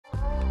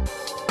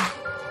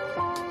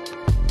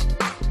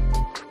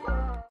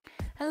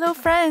Hello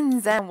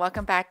friends, and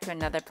welcome back to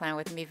another Plan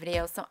With Me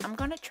video. So I'm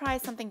going to try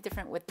something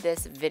different with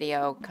this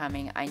video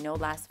coming. I know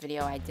last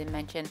video I did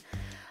mention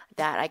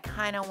that I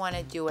kind of want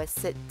to do a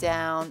sit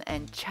down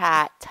and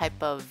chat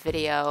type of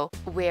video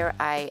where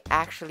I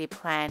actually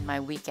plan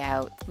my week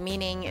out.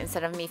 Meaning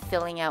instead of me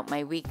filling out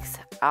my weeks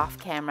off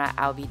camera,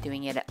 I'll be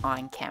doing it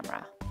on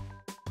camera.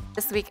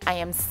 This week I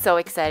am so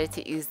excited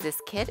to use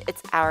this kit.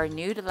 It's our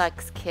NUDE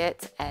LUX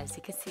kit. As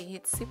you can see,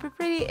 it's super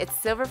pretty. It's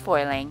silver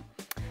foiling.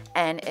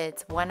 And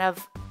it's one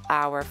of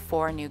our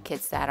 4 new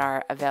kits that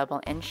are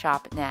available in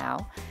shop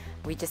now.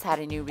 We just had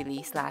a new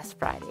release last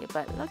Friday,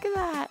 but look at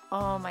that.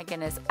 Oh my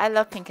goodness. I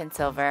love pink and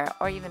silver,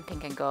 or even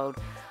pink and gold,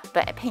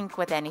 but pink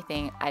with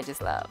anything I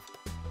just love.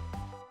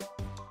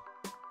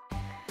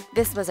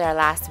 This was our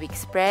last week's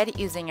spread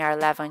using our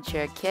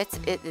L'aventure kit.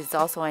 It is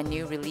also a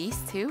new release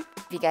too.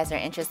 If you guys are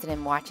interested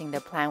in watching the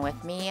plan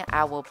with me,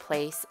 I will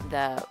place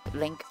the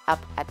link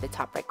up at the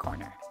top right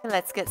corner.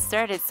 Let's get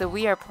started. So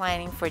we are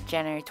planning for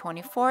January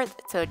 24th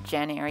to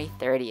January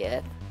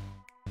 30th.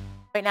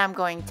 Right now I'm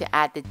going to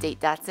add the date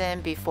dots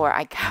in before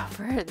I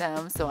cover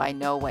them so I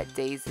know what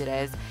days it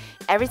is.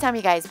 Every time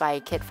you guys buy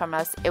a kit from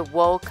us, it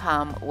will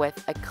come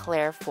with a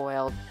clear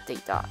foil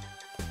date dot.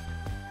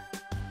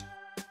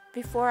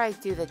 Before I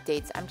do the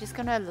dates, I'm just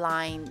going to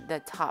line the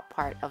top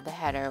part of the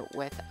header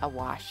with a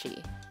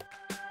washi.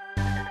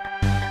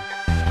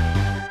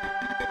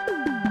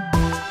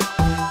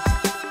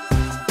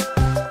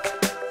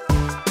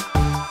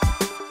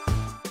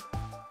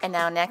 And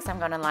now next I'm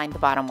going to line the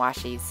bottom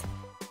washies.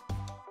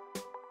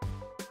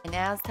 And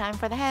now it's time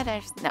for the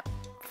headers. No,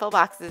 full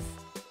boxes.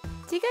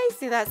 Do you guys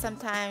do that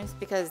sometimes?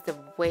 Because the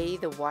way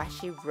the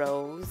washi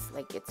rolls,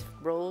 like it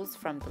rolls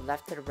from the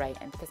left to the right,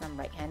 and because I'm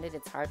right-handed,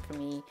 it's hard for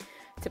me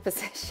to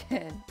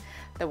position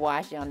the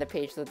washi on the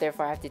page, so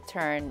therefore I have to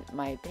turn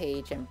my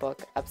page and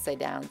book upside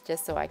down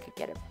just so I could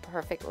get a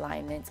perfect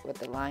alignment with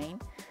the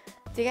line.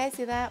 Do you guys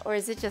do that, or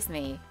is it just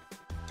me?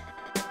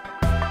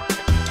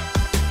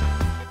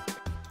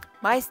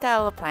 My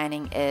style of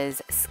planning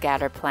is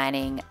scatter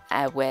planning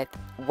with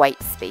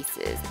white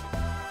spaces.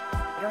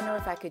 I don't know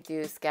if I could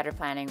do scatter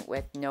planning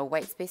with no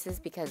white spaces,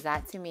 because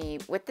that to me,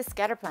 with the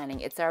scatter planning,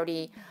 it's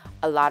already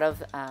a lot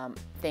of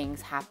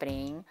things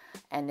happening,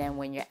 and then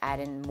when you add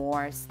in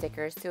more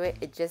stickers to it,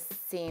 it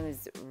just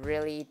seems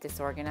really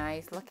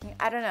disorganized looking.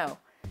 I don't know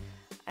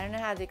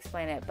how to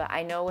explain it, but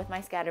I know with my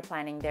scatter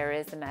planning there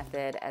is a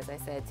method, as I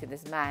said, to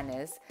this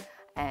madness,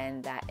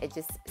 and that it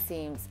just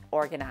seems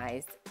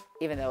organized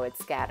even though it's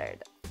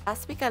scattered.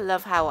 Last week I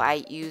love how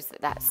I used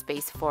that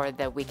space for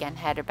the weekend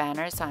header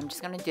banner, so I'm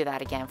just going to do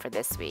that again for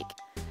this week.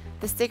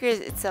 The sticker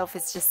itself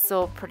is just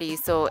so pretty,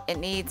 so it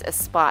needs a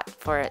spot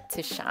for it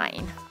to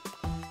shine.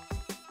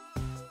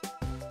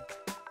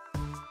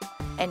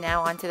 And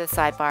now onto the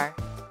sidebar.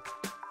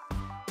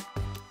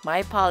 My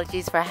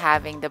apologies for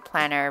having the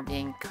planner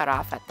being cut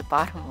off at the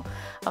bottom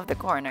of the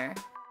corner.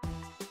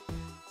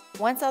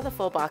 Once all the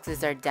full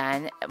boxes are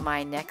done,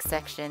 my next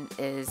section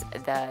is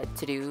the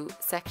to-do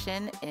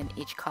section in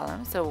each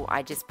column. So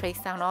I just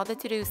placed down all the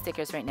to-do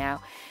stickers right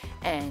now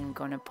and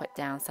going to put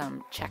down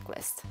some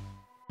checklists.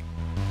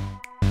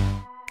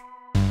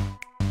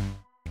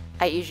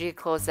 I usually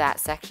close that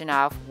section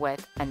off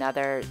with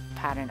another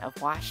pattern of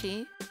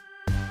washi.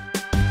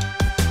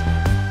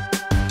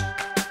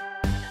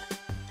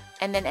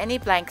 And then any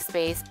blank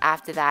space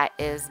after that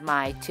is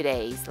my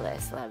today's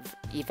list of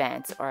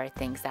events or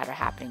things that are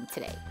happening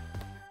today.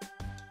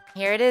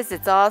 Here it is.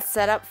 It's all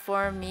set up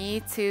for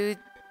me to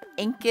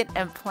ink it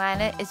and plan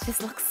it. It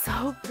just looks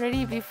so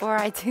pretty before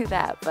I do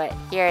that, but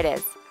here it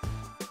is.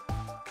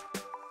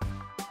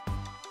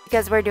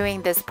 Because we're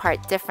doing this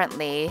part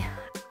differently,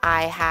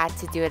 I had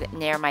to do it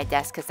near my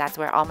desk because that's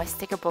where all my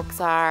sticker books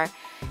are.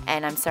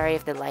 And I'm sorry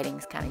if the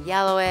lighting's kind of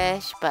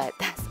yellowish, but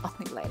that's the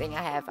only lighting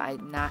I have.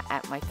 I'm not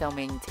at my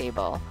filming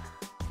table.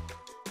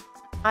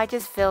 I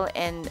just fill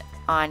in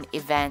on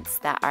events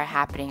that are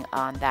happening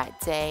on that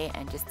day,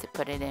 and just to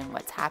put it in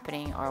what's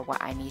happening or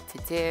what I need to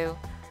do.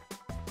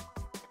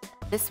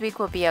 This week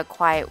will be a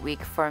quiet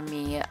week for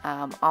me.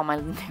 All my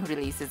new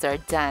releases are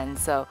done,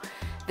 so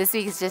this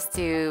week is just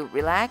to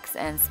relax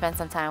and spend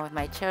some time with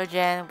my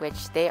children,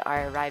 which they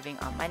are arriving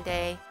on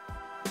Monday.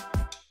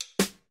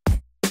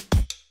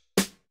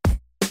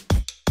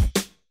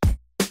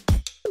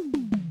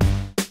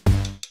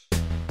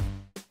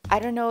 I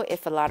don't know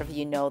if a lot of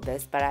you know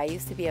this, but I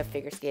used to be a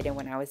figure skater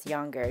when I was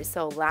younger.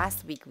 So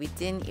last week we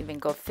didn't even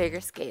go figure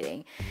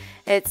skating.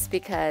 It's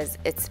because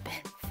it's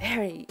been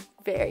very,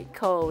 very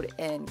cold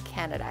in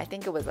Canada. I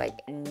think it was like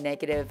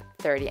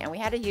 -30, and we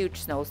had a huge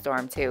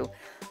snowstorm too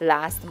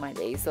last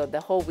Monday. So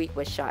the whole week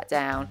was shot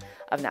down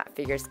of not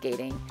figure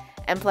skating.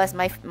 And plus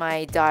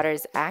my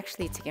daughter's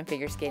actually taking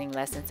figure skating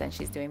lessons and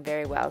she's doing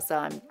very well. So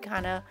I'm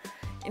kind of,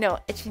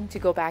 itching to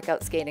go back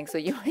out skating. So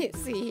you might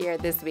see here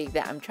this week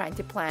that I'm trying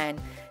to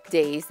plan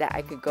days that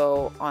I could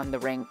go on the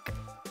rink.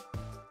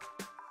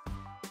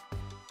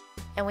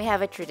 And we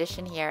have a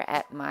tradition here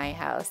at my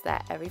house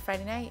that every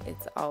Friday night,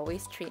 it's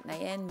always treat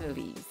night and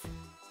movies.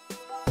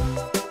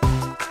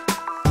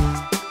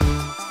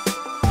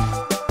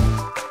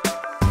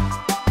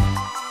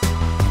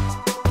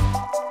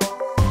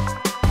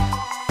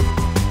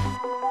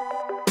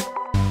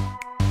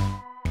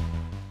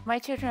 My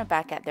children are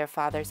back at their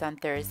father's on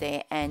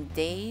Thursday, and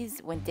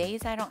when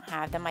days I don't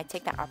have them, I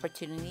take that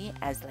opportunity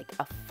as like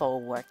a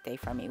full work day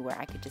for me where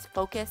I could just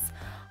focus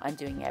on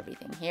doing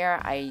everything. Here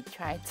I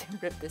tried to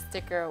rip the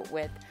sticker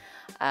with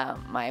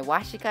my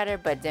washi cutter,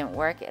 but it didn't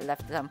work. It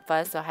left some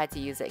fuzz, so I had to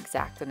use an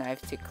X-Acto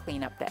knife to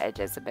clean up the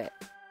edges a bit.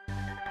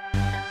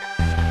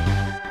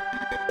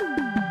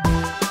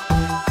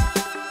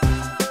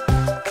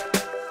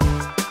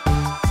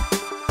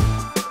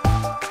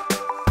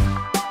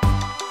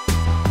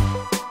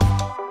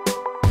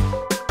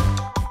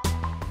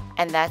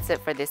 And that's it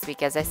for this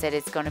week. As I said,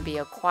 it's going to be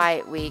a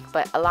quiet week,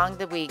 but along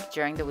the week,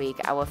 during the week,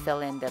 I will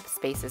fill in the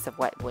spaces of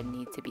what would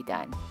need to be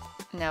done.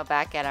 Now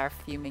back at our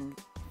fuming.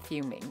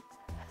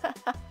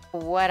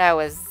 What I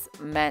was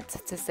meant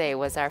to say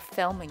was our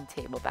filming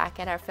table. Back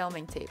at our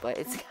filming table.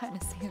 It kind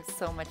of seems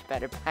so much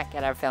better back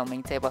at our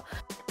filming table.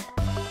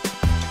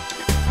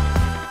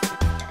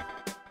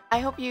 I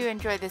hope you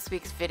enjoyed this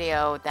week's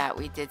video, that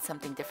we did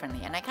something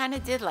differently, and I kind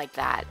of did like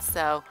that.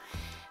 So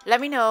let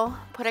me know,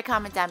 put a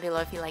comment down below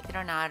if you liked it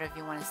or not, or if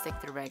you want to stick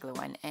to the regular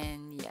one.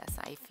 And yes,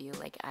 I feel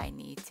like I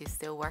need to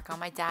still work on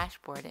my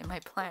dashboard in my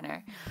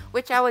planner,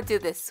 which I will do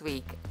this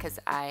week because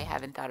I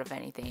haven't thought of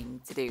anything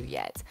to do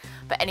yet.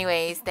 But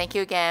anyways, thank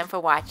you again for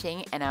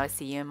watching, and I will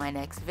see you in my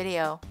next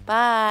video.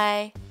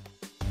 Bye!